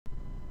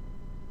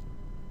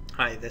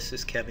Hi, this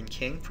is Kevin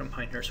King from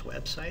Pinehurst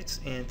Websites,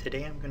 and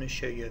today I'm going to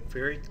show you a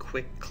very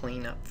quick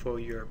cleanup for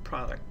your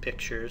product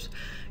pictures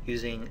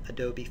using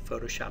Adobe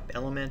Photoshop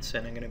Elements,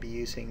 and I'm going to be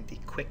using the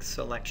Quick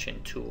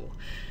Selection tool.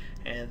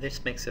 And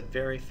this makes a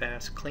very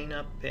fast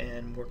cleanup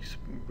and works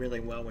really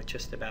well with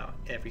just about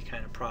every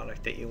kind of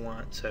product that you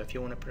want. So if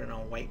you want to put it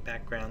on a white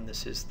background,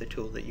 this is the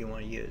tool that you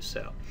want to use.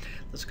 So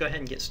let's go ahead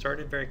and get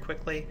started very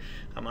quickly.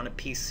 I'm on a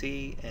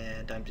PC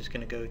and I'm just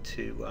going to go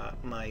to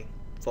my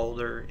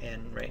folder,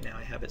 and right now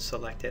I have it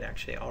selected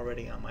actually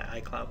already on my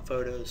iCloud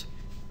Photos,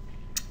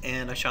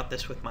 and I shot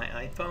this with my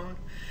iPhone.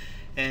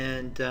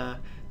 And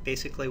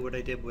basically what I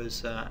did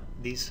was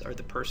these are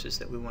the purses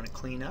that we want to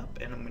clean up,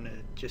 and I'm going to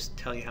just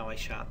tell you how I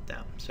shot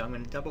them. So I'm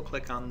going to double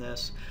click on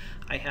this.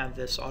 I have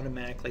this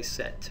automatically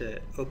set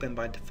to open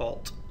by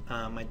default.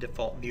 My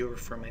default viewer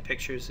for my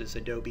pictures is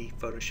Adobe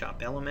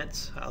Photoshop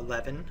Elements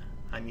 11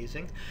 I'm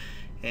using,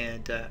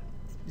 and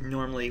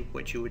normally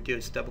what you would do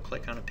is double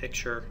click on a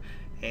picture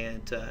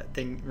and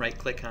then right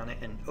click on it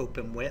and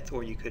open with,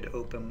 or you could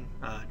open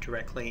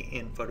directly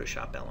in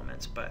Photoshop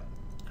Elements, but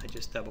I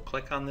just double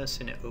click on this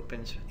and it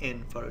opens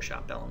in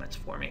Photoshop Elements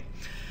for me.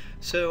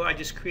 So I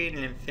just create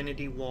an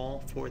infinity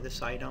wall for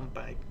this item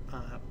by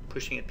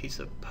pushing a piece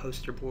of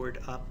poster board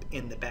up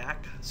in the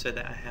back so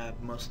that I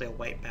have mostly a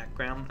white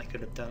background. I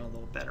could have done a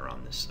little better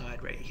on this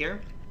side right here,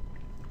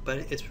 but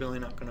it's really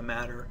not going to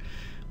matter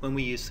when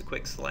we use the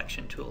Quick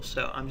Selection tool.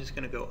 So I'm just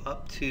going to go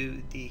up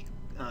to the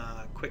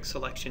Quick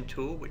Selection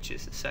tool, which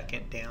is the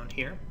second down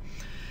here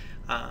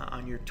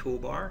on your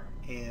toolbar,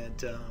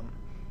 and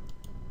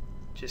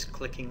just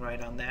clicking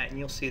right on that, and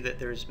you'll see that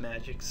there's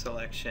Magic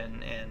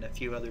Selection and a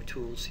few other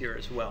tools here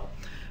as well,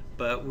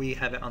 but we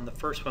have it on the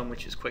first one,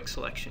 which is Quick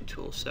Selection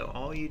tool. So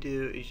all you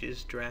do is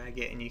just drag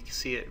it, and you can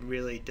see it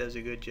really does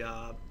a good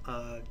job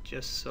of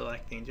just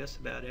selecting just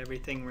about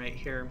everything right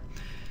here,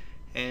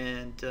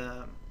 and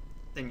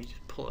then you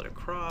just pull it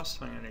across.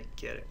 So I'm going to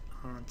get it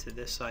onto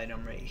this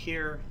item right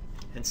here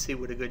and see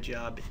what a good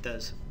job it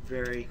does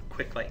very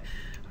quickly.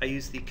 I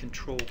use the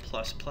Control++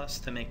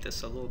 to make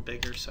this a little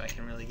bigger so I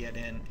can really get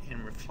in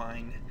and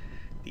refine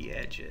the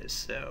edges.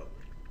 So,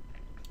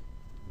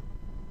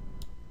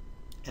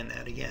 and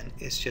that again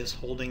is just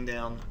holding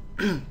down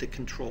the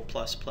Control++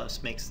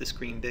 makes the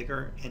screen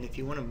bigger, and if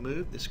you want to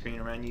move the screen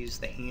around, use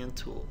the hand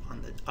tool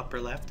on the upper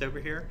left over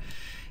here,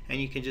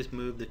 and you can just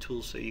move the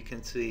tool so you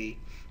can see,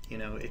 you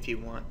know, if you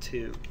want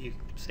to, you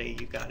say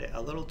you got it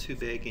a little too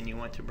big and you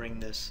want to bring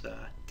this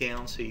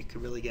down so you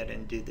can really get in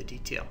and do the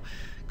detail.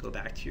 Go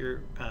back to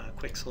your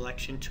Quick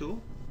Selection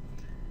tool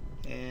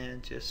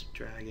and just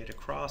drag it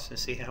across and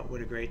see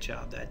what a great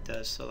job that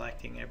does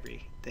selecting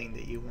everything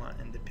that you want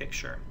in the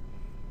picture.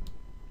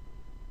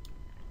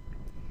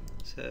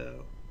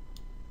 So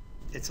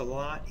it's a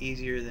lot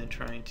easier than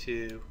trying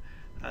to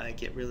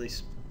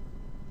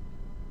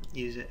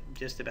use it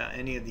just about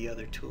any of the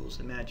other tools.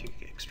 The Magic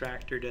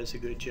Extractor does a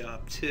good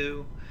job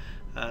too,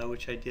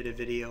 which I did a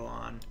video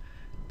on,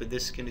 but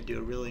this is going to do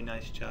a really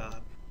nice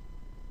job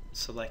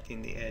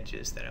selecting the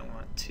edges that I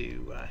want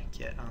to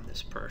get on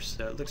this purse.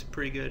 So it looks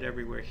pretty good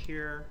everywhere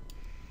here.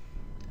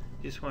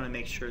 You just want to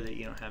make sure that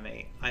you don't have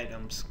any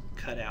items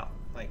cut out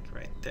like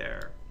right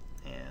there.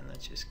 And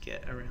let's just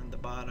get around the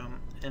bottom,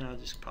 and I'll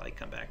just probably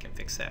come back and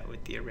fix that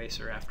with the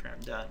eraser after I'm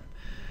done.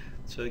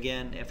 So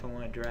again, if I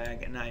want to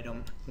drag an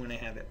item when I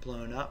have it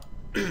blown up,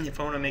 if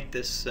I want to make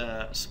this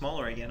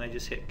smaller again, I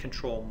just hit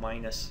Control-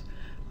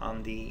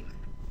 on the,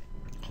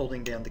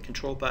 holding down the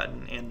Control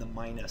button and the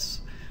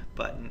minus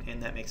button,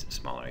 and that makes it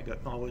smaller.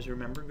 Always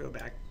remember, go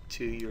back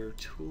to your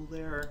tool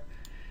there,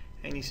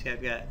 and you see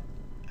I've got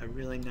a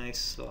really nice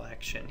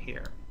selection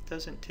here. It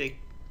doesn't take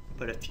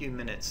but a few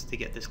minutes to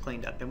get this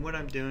cleaned up, and what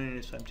I'm doing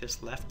is I'm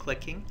just left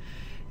clicking,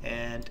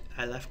 and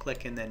I left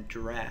click and then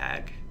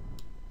drag.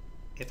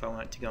 If I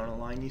want it to go on a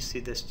line, you see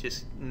this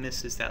just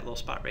misses that little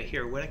spot right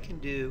here. What I can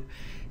do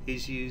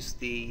is use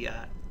the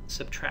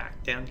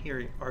subtract. Down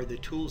here are the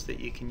tools that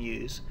you can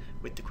use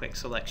with the Quick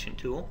Selection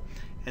tool,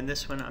 and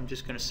this one I'm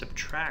just going to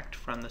subtract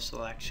from the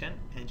selection,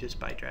 and just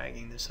by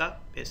dragging this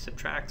up it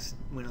subtracts.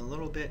 Went a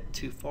little bit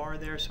too far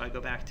there, so I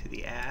go back to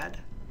the add,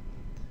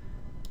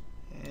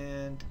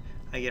 and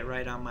I get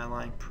right on my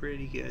line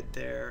pretty good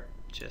there,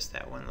 just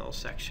that one little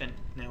section.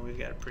 Now we've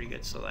got a pretty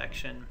good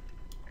selection.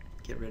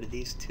 Get rid of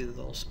these two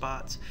little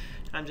spots.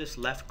 I'm just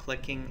left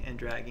clicking and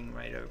dragging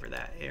right over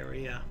that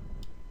area,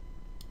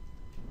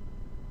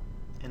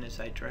 and as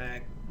I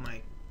drag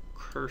my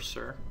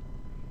cursor,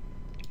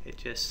 it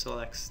just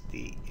selects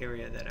the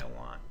area that I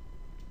want.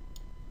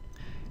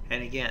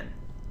 And again,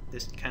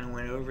 this kind of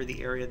went over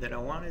the area that I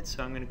wanted,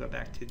 so I'm going to go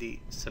back to the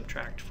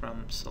subtract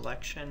from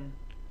selection,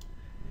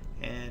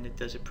 and it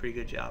does a pretty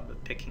good job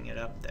of picking it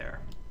up there.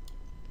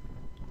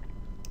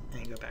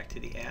 And go back to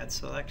the add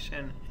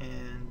selection,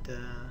 and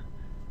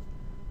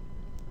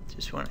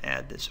just want to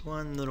add this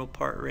one little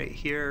part right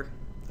here.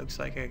 Looks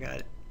like I got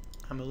it.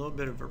 I'm a little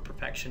bit of a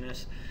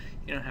perfectionist.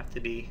 You don't have to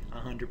be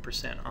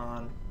 100%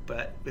 on,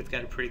 but we've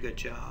got a pretty good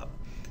job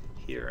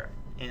here.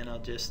 And I'll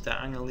just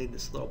I'm going to leave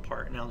this little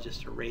part, and I'll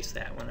just erase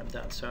that when I'm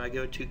done. So I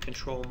go to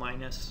Control-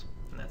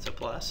 and that's a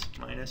plus,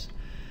 minus,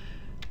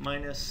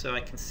 minus, so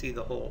I can see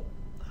the whole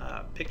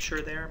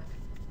picture there.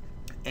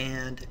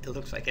 And it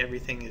looks like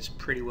everything is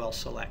pretty well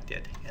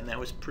selected, and that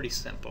was pretty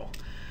simple.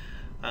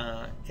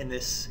 And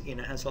this,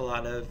 has a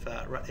lot of,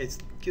 it's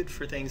good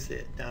for things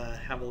that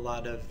have a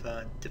lot of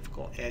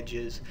difficult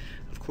edges.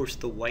 Of course,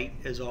 the white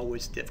is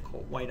always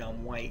difficult. White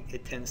on white,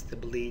 it tends to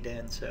bleed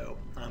in, so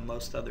on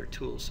most other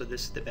tools. So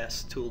this is the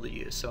best tool to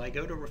use. So I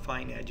go to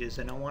Refine Edges,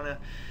 and I want to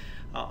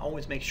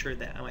always make sure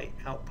that I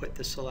output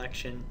the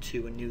selection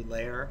to a new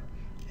layer,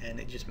 and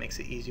it just makes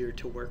it easier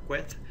to work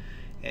with.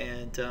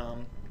 And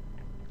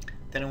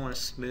then I want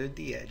to smooth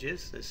the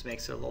edges. This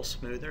makes it a little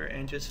smoother,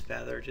 and just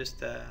feather,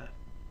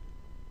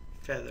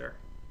 feather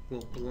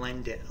will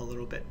blend it a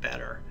little bit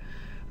better.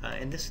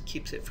 And this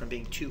keeps it from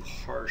being too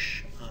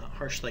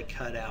harshly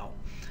cut out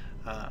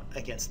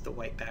against the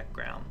white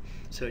background.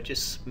 So it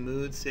just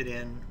smooths it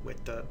in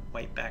with the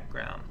white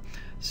background.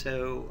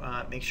 So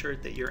make sure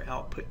that your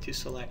output to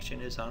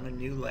selection is on a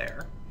new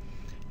layer,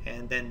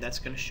 and then that's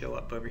going to show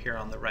up over here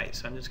on the right.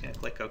 So I'm just going to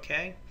click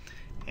OK,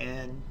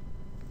 and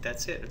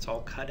that's it. It's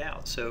all cut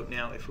out. So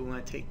now if we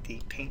want to take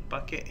the paint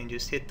bucket and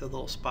just hit the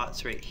little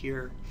spots right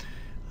here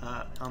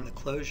on the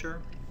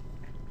closure,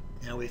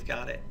 now we've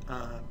got it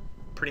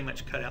pretty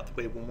much cut out the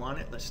way we want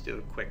it. Let's do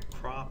a quick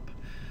crop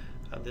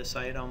of this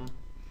item,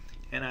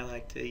 and I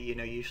like to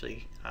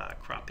usually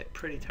crop it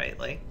pretty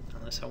tightly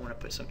unless I want to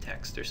put some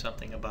text or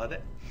something above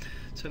it.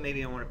 So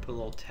maybe I want to put a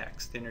little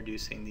text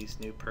introducing these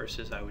new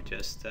purses. I would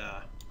just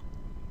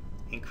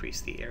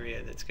increase the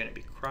area that's going to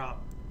be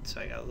cropped,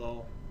 so I got a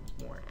little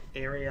more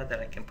area that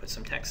I can put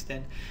some text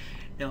in.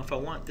 Now if I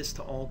want this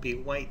to all be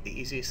white, the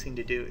easiest thing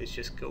to do is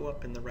just go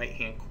up in the right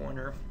hand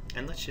corner,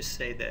 and let's just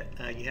say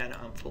that you had it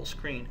on full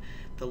screen.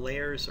 The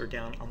layers are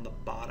down on the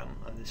bottom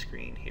of the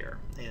screen here,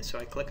 and so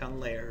I click on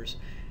layers,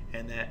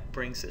 and that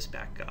brings this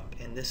back up,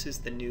 and this is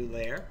the new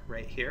layer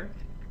right here.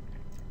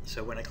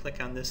 So when I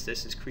click on this,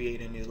 this is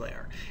create a new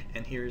layer,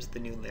 and here's the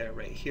new layer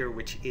right here,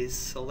 which is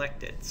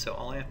selected. So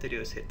all I have to do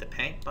is hit the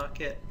paint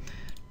bucket,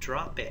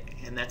 drop it,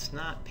 and that's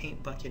not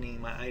paint bucketing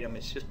my item,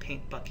 it's just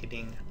paint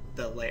bucketing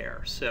the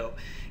layer. So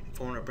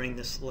if I want to bring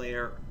this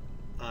layer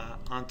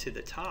onto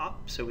the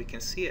top so we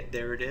can see it,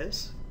 there it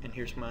is, and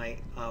here's my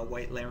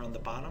white layer on the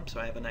bottom,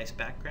 so I have a nice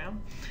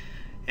background.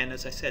 And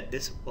as I said,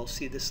 we'll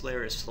see this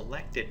layer is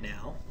selected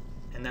now,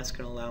 and that's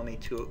going to allow me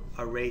to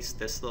erase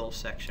this little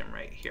section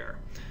right here.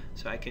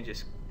 So I can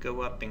just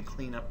go up and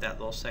clean up that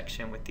little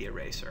section with the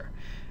eraser,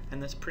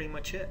 and that's pretty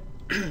much it.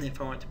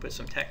 If I want to put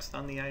some text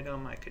on the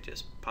item, I could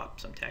just pop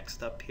some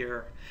text up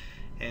here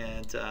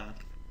and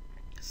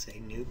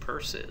say new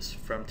purses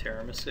from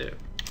Tiramisu,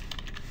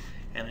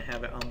 and I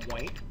have it on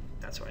white.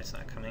 That's why it's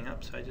not coming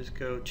up. So I just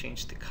go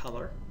change the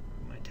color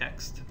of my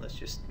text. Let's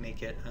just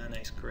make it a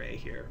nice gray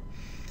here,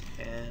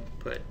 and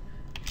put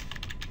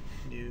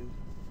new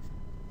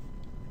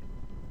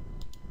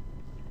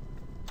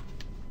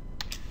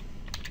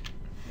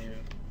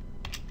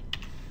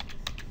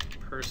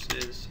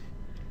purses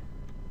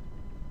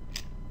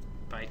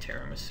by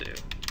Tiramisu.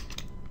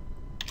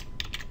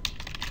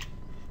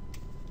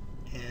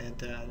 And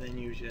then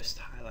you just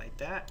highlight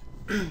that.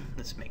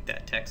 Let's make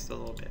that text a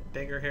little bit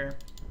bigger here.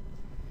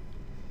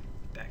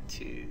 Back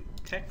to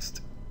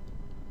text.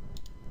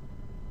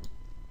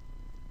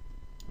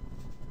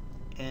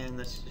 And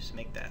let's just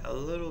make that a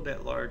little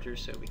bit larger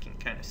so we can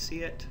kind of see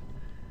it.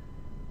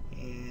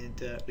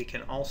 And we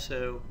can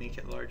also make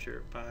it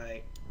larger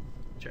by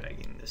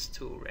dragging this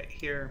tool right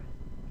here.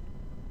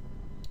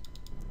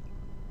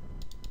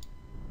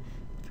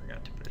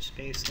 Forgot to put a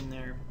space in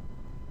there.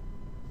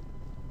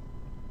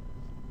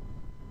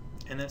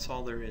 And that's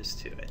all there is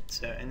to it.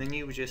 So, and then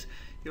you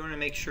want to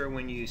make sure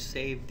when you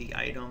save the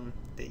item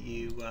that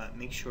you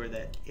make sure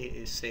that it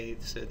is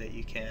saved so that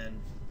you can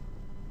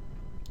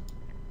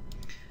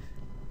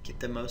get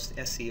the most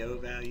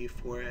SEO value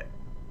for it.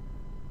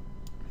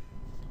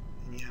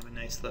 And you have a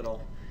nice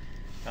little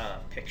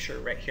picture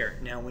right here.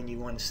 Now when you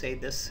want to save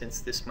this,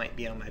 since this might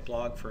be on my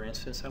blog for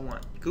instance, I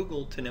want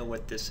Google to know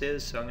what this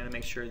is, so I'm going to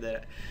make sure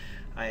that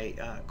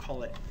I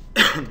call it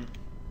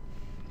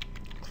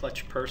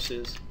Clutch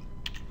Purses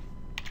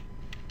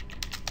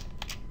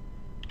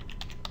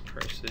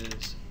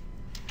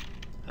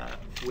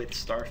with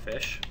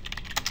starfish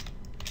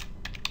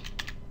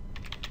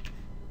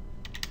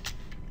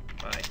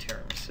by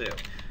Tiramisu.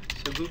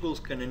 So Google's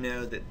going to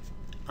know that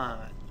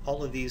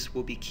all of these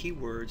will be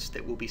keywords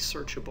that will be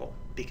searchable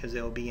because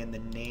they'll be in the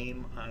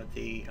name of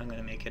the, I'm going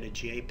to make it a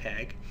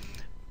JPEG.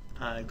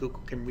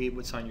 Google can read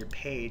what's on your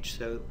page,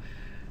 so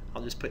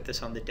I'll just put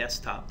this on the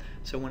desktop.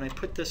 So when I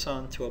put this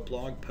onto a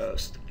blog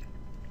post,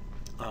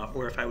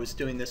 or if I was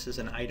doing this as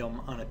an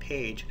item on a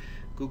page,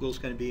 Google's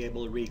going to be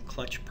able to read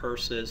clutch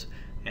purses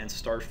and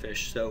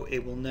starfish, so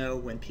it will know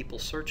when people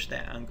search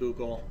that on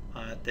Google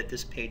that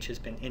this page has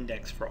been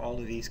indexed for all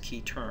of these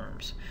key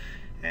terms.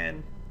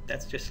 And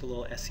that's just a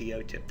little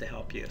SEO tip to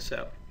help you.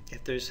 So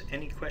if there's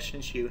any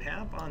questions you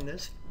have on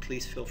this,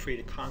 please feel free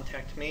to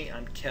contact me.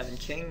 I'm Kevin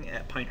King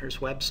at Pinehurst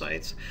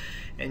Websites,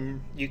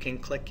 and you can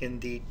click in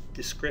the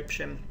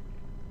description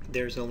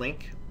there's a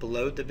link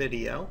below the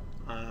video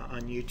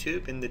on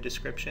YouTube in the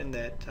description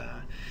that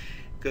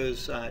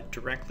goes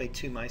directly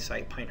to my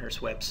site,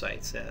 Pinehurst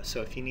Websites.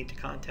 So if you need to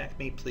contact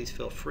me, please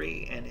feel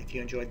free, and if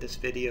you enjoyed this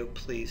video,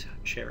 please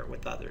share it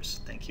with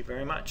others. Thank you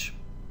very much.